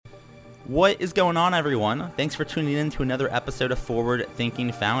What is going on, everyone? Thanks for tuning in to another episode of Forward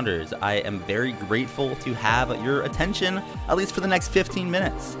Thinking Founders. I am very grateful to have your attention, at least for the next 15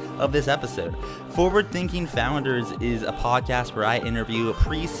 minutes of this episode. Forward Thinking Founders is a podcast where I interview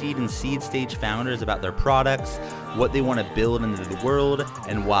pre-seed and seed stage founders about their products, what they want to build into the world,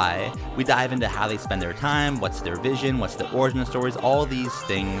 and why. We dive into how they spend their time, what's their vision, what's their origin stories, all these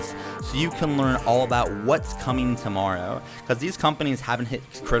things, so you can learn all about what's coming tomorrow. Because these companies haven't hit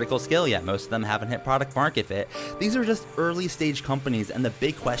critical scale yet. Most of them haven't hit product market fit. These are just early stage companies, and the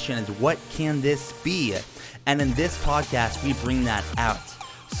big question is, what can this be? And in this podcast, we bring that out.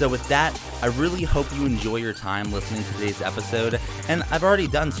 So with that, I really hope you enjoy your time listening to today's episode. And I've already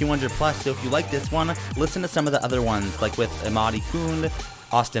done 200 plus, so if you like this one, listen to some of the other ones, like with Imadi Kund,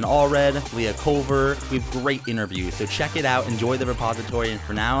 Austin Allred, Leah Culver. We have great interviews, so check it out, enjoy the repository, and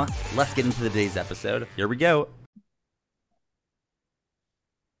for now, let's get into today's episode. Here we go.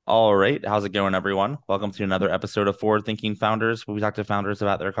 All right, how's it going, everyone? Welcome to another episode of Forward Thinking Founders, where we talk to founders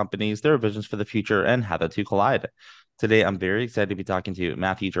about their companies, their visions for the future, and how the two collide. Today, I'm very excited to be talking to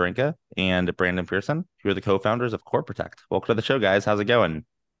Matthew Jarinka and Brandon Pearson, who are the co-founders of Core Protect. Welcome to the show, guys. How's it going?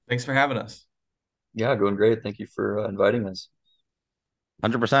 Thanks for having us. Yeah, going great. Thank you for inviting us.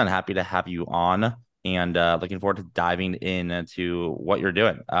 100% happy to have you on, and looking forward to diving into what you're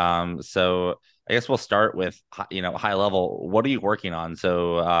doing. So I guess we'll start with high level. What are you working on?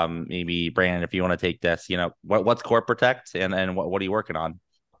 So maybe Brandon, if you want to take this, what's Core Protect, and what are you working on?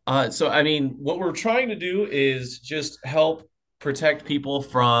 What we're trying to do is just help protect people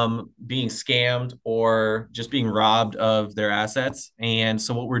from being scammed or just being robbed of their assets. And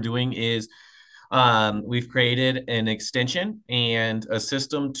so what we're doing is we've created an extension and a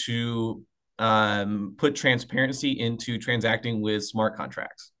system to put transparency into transacting with smart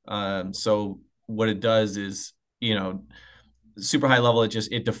contracts. So what it does is, super high level,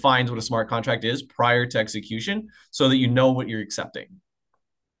 it defines what a smart contract is prior to execution so that you know what you're accepting.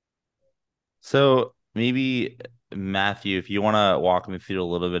 So maybe Matthew, if you want to walk me through a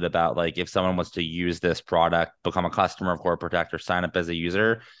little bit about, like, if someone wants to use this product, become a customer of Core Protect, or sign up as a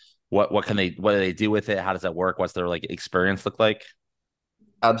user, what do they do with it? How does that work? What's their experience look like?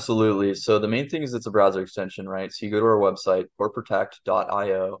 Absolutely. So the main thing is it's a browser extension, right? So you go to our website,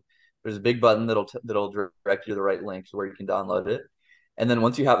 coreprotect.io. There's a big button that'll direct you to the right link to where you can download it. And then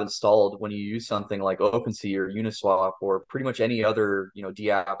once you have it installed, when you use something like OpenSea or Uniswap or pretty much any other,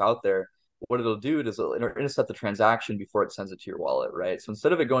 D app out there, what it'll do is it'll intercept the transaction before it sends it to your wallet, right? So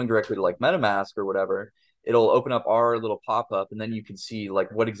instead of it going directly to like MetaMask or whatever, it'll open up our little pop-up, and then you can see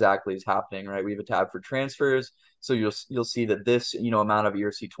like what exactly is happening, right? We have a tab for transfers. So you'll see that this, amount of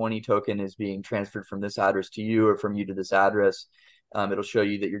ERC20 token is being transferred from this address to you, or from you to this address. It'll show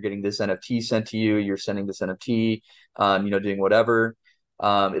you that you're getting this NFT sent to you, you're sending this NFT, doing whatever.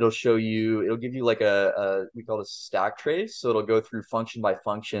 It'll give you like we call this stack trace. So it'll go through function by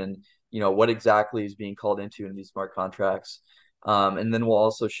function, what exactly is being called into in these smart contracts. And then we'll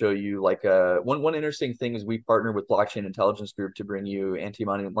also show you like one interesting thing is we partner with Blockchain Intelligence Group to bring you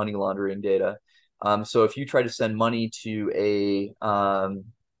anti-money laundering data. So if you try to send money to an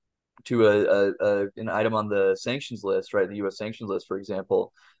item on the sanctions list, right, the U.S. sanctions list, for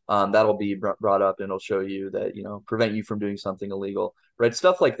example, that'll be brought up, and it'll show you that, prevent you from doing something illegal, right?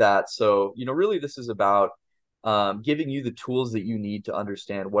 Stuff like that. So, really this is about giving you the tools that you need to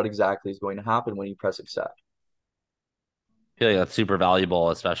understand what exactly is going to happen when you press accept. I feel like that's super valuable,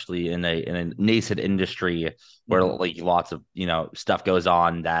 especially in a nascent industry where like lots of stuff goes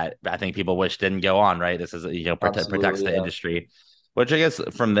on that I think people wish didn't go on. Right? This is protects Absolutely, the yeah. industry, which I guess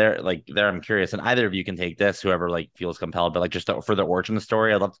from there, I'm curious, and either of you can take this, whoever feels compelled, but just for the origin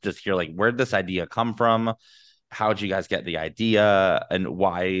story, I'd love to just hear where did this idea come from? How did you guys get the idea, and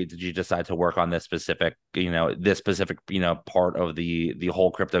why did you decide to work on this specific part of the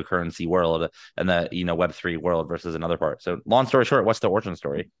whole cryptocurrency world and the Web3 world versus another part? So long story short, what's the origin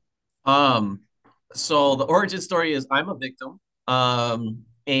story? Um, so the origin story is I'm a victim.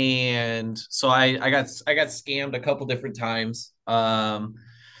 And so I got scammed a couple different times. I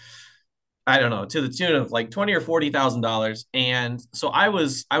don't know, to the tune of like 20 or $40,000. And so I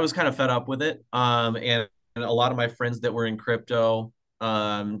was kind of fed up with it. And a lot of my friends that were in crypto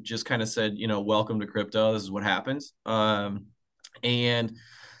just kind of said, welcome to crypto. This is what happens. And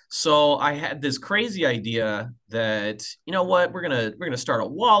so I had this crazy idea that, you know what, we're gonna start a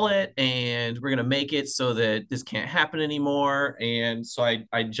wallet and we're gonna make it so that this can't happen anymore. And so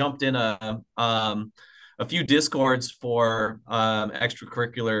I jumped in a few discords for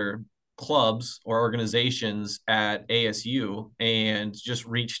extracurricular clubs or organizations at ASU and just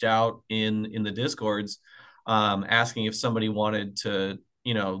reached out in the discords, asking if somebody wanted to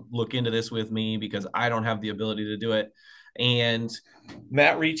look into this with me because I don't have the ability to do it. And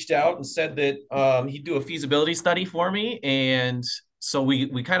Matt reached out and said that he'd do a feasibility study for me. And so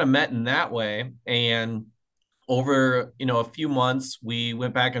we kind of met in that way. And over, a few months, we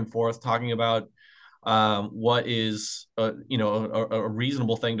went back and forth talking about what is, a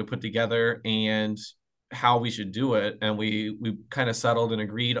reasonable thing to put together and how we should do it. And we kind of settled and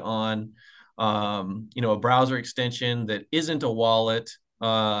agreed on, a browser extension that isn't a wallet.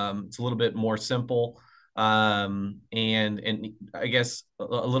 It's a little bit more simple, and I guess a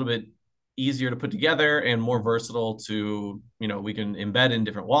little bit easier to put together and more versatile to, we can embed in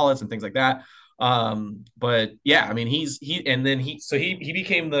different wallets and things like that. But yeah, I mean, he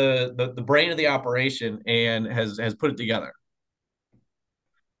became the brain of the operation and has put it together.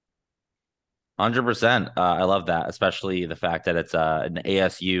 100%. I love that, especially the fact that it's an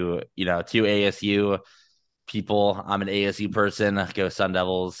ASU, two ASU people. I'm an ASU person. Go Sun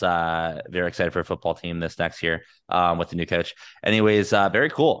Devils. Very excited for a football team this next year with the new coach. Anyways,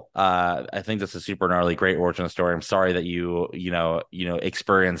 very cool. I think this is super gnarly, great origin story. I'm sorry that you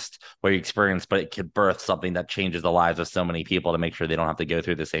experienced what you experienced, but it could birth something that changes the lives of so many people to make sure they don't have to go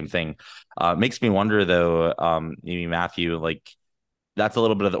through the same thing. Makes me wonder though, maybe Matthew, like, that's a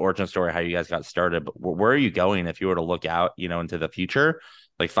little bit of the origin story, how you guys got started, but where are you going if you were to look out, into the future,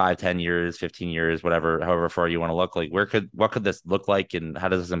 like 5, 10 years, 15 years, whatever, however far you want to look, like what could this look like and how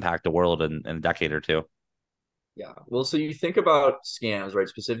does this impact the world in a decade or two? Yeah. Well, so you think about scams, right?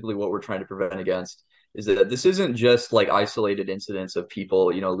 Specifically, what we're trying to prevent against is that this isn't just like isolated incidents of people,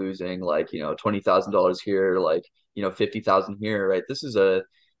 losing like, $20,000 here, like, 50,000 here, right? This is a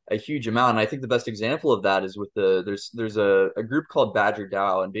huge amount. And I think the best example of that is with there's a group called Badger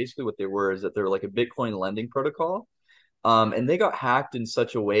DAO, and basically what they were is that they're like a Bitcoin lending protocol. And they got hacked in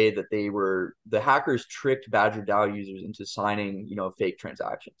such a way that the hackers tricked Badger DAO users into signing, fake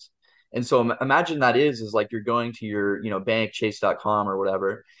transactions. And so imagine that is like you're going to your, bank, chase.com or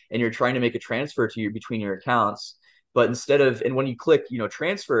whatever, and you're trying to make a transfer between your accounts. But and when you click,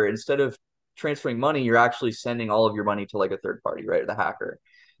 transfer, instead of transferring money, you're actually sending all of your money to like a third party, right? The hacker.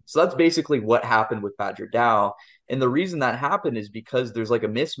 So that's basically what happened with Badger DAO. And the reason that happened is because there's like a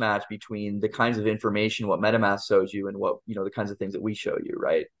mismatch between the kinds of information, what MetaMask shows you and what, the kinds of things that we show you,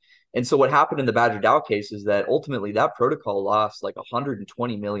 right? And so what happened in the Badger DAO case is that ultimately that protocol lost like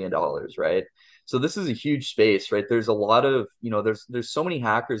 $120 million, right? So this is a huge space, right? There's a lot of, there's so many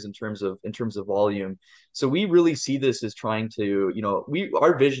hackers in terms of volume. So we really see this as trying to,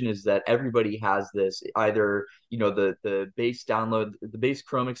 our vision is that everybody has this either, the base download, the base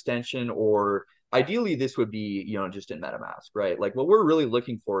Chrome extension, or ideally this would be, just in MetaMask, right? Like what we're really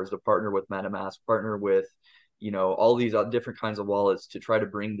looking for is to partner with MetaMask, partner with, all these different kinds of wallets to try to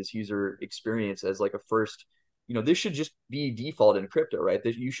bring this user experience as like a first, this should just be default in crypto, right?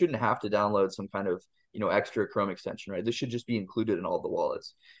 You shouldn't have to download some kind of, extra Chrome extension, right? This should just be included in all the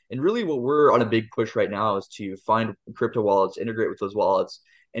wallets. And really what we're on a big push right now is to find crypto wallets, integrate with those wallets,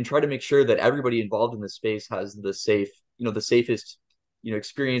 and try to make sure that everybody involved in this space has the safest,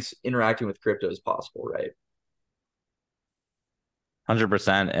 experience interacting with crypto as possible, right?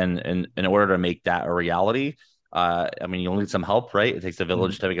 100%. And in order to make that a reality, I mean, you'll need some help, right? It takes a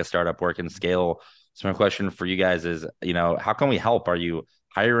village to make a startup work and scale. So my question for you guys is, how can we help? Are you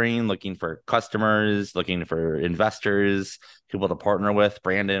hiring, looking for customers, looking for investors, people to partner with?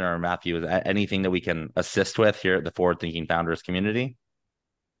 Brandon or Matthew, is anything that we can assist with here at the Forward Thinking Founders community?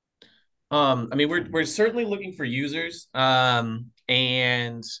 I mean, we're certainly looking for users, and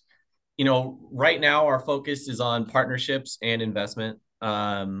right now our focus is on partnerships and investment.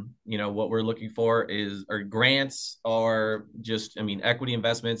 What we're looking for are grants or just, equity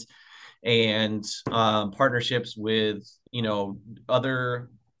investments and partnerships with, other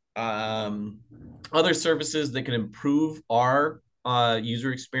other services that can improve our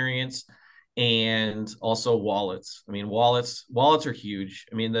user experience, and also wallets. I mean, wallets are huge.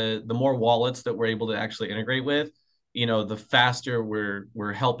 I mean, the more wallets that we're able to actually integrate with, the faster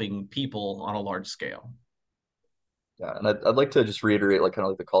we're helping people on a large scale. Yeah, and I'd like to just reiterate, like, kind of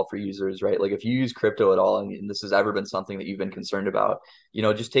like the call for users, right? Like, if you use crypto at all, and this has ever been something that you've been concerned about,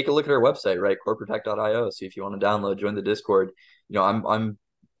 just take a look at our website, right? CoreProtect.io. See if you want to download, join the Discord. I'm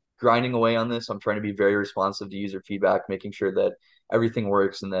grinding away on this. I'm trying to be very responsive to user feedback, making sure that everything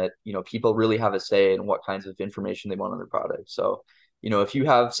works and that, people really have a say in what kinds of information they want on their product. So, if you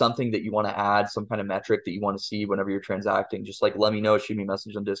have something that you want to add, some kind of metric that you want to see whenever you're transacting, just like let me know, shoot me a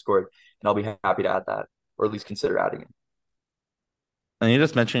message on Discord, and I'll be happy to add that, or at least consider adding it. And you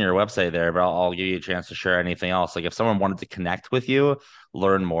just mentioned your website there, but I'll give you a chance to share anything else. Like if someone wanted to connect with you,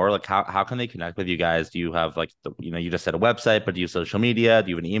 learn more, like how can they connect with you guys? Do you have like you just said a website, but do you have social media?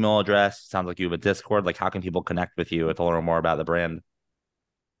 Do you have an email address? Sounds like you have a Discord. Like how can people connect with you to learn more about the brand?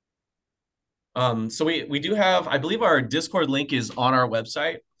 So we do have, I believe our Discord link is on our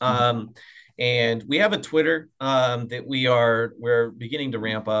website. And we have a Twitter that we're beginning to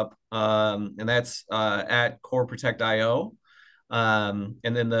ramp up. And that's at Core Protect IO. And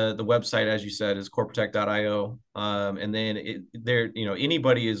then the website, as you said, is coreprotect.io. And then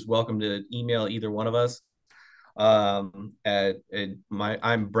anybody is welcome to email either one of us. I'm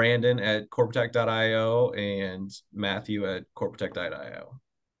Brandon at coreprotect.io and Matthew at coreprotect.io.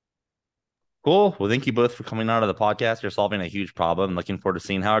 Cool. Well, thank you both for coming out of the podcast. You're solving a huge problem. Looking forward to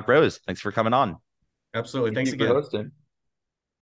seeing how it grows. Thanks for coming on. Absolutely. Thank Thanks you for again. hosting.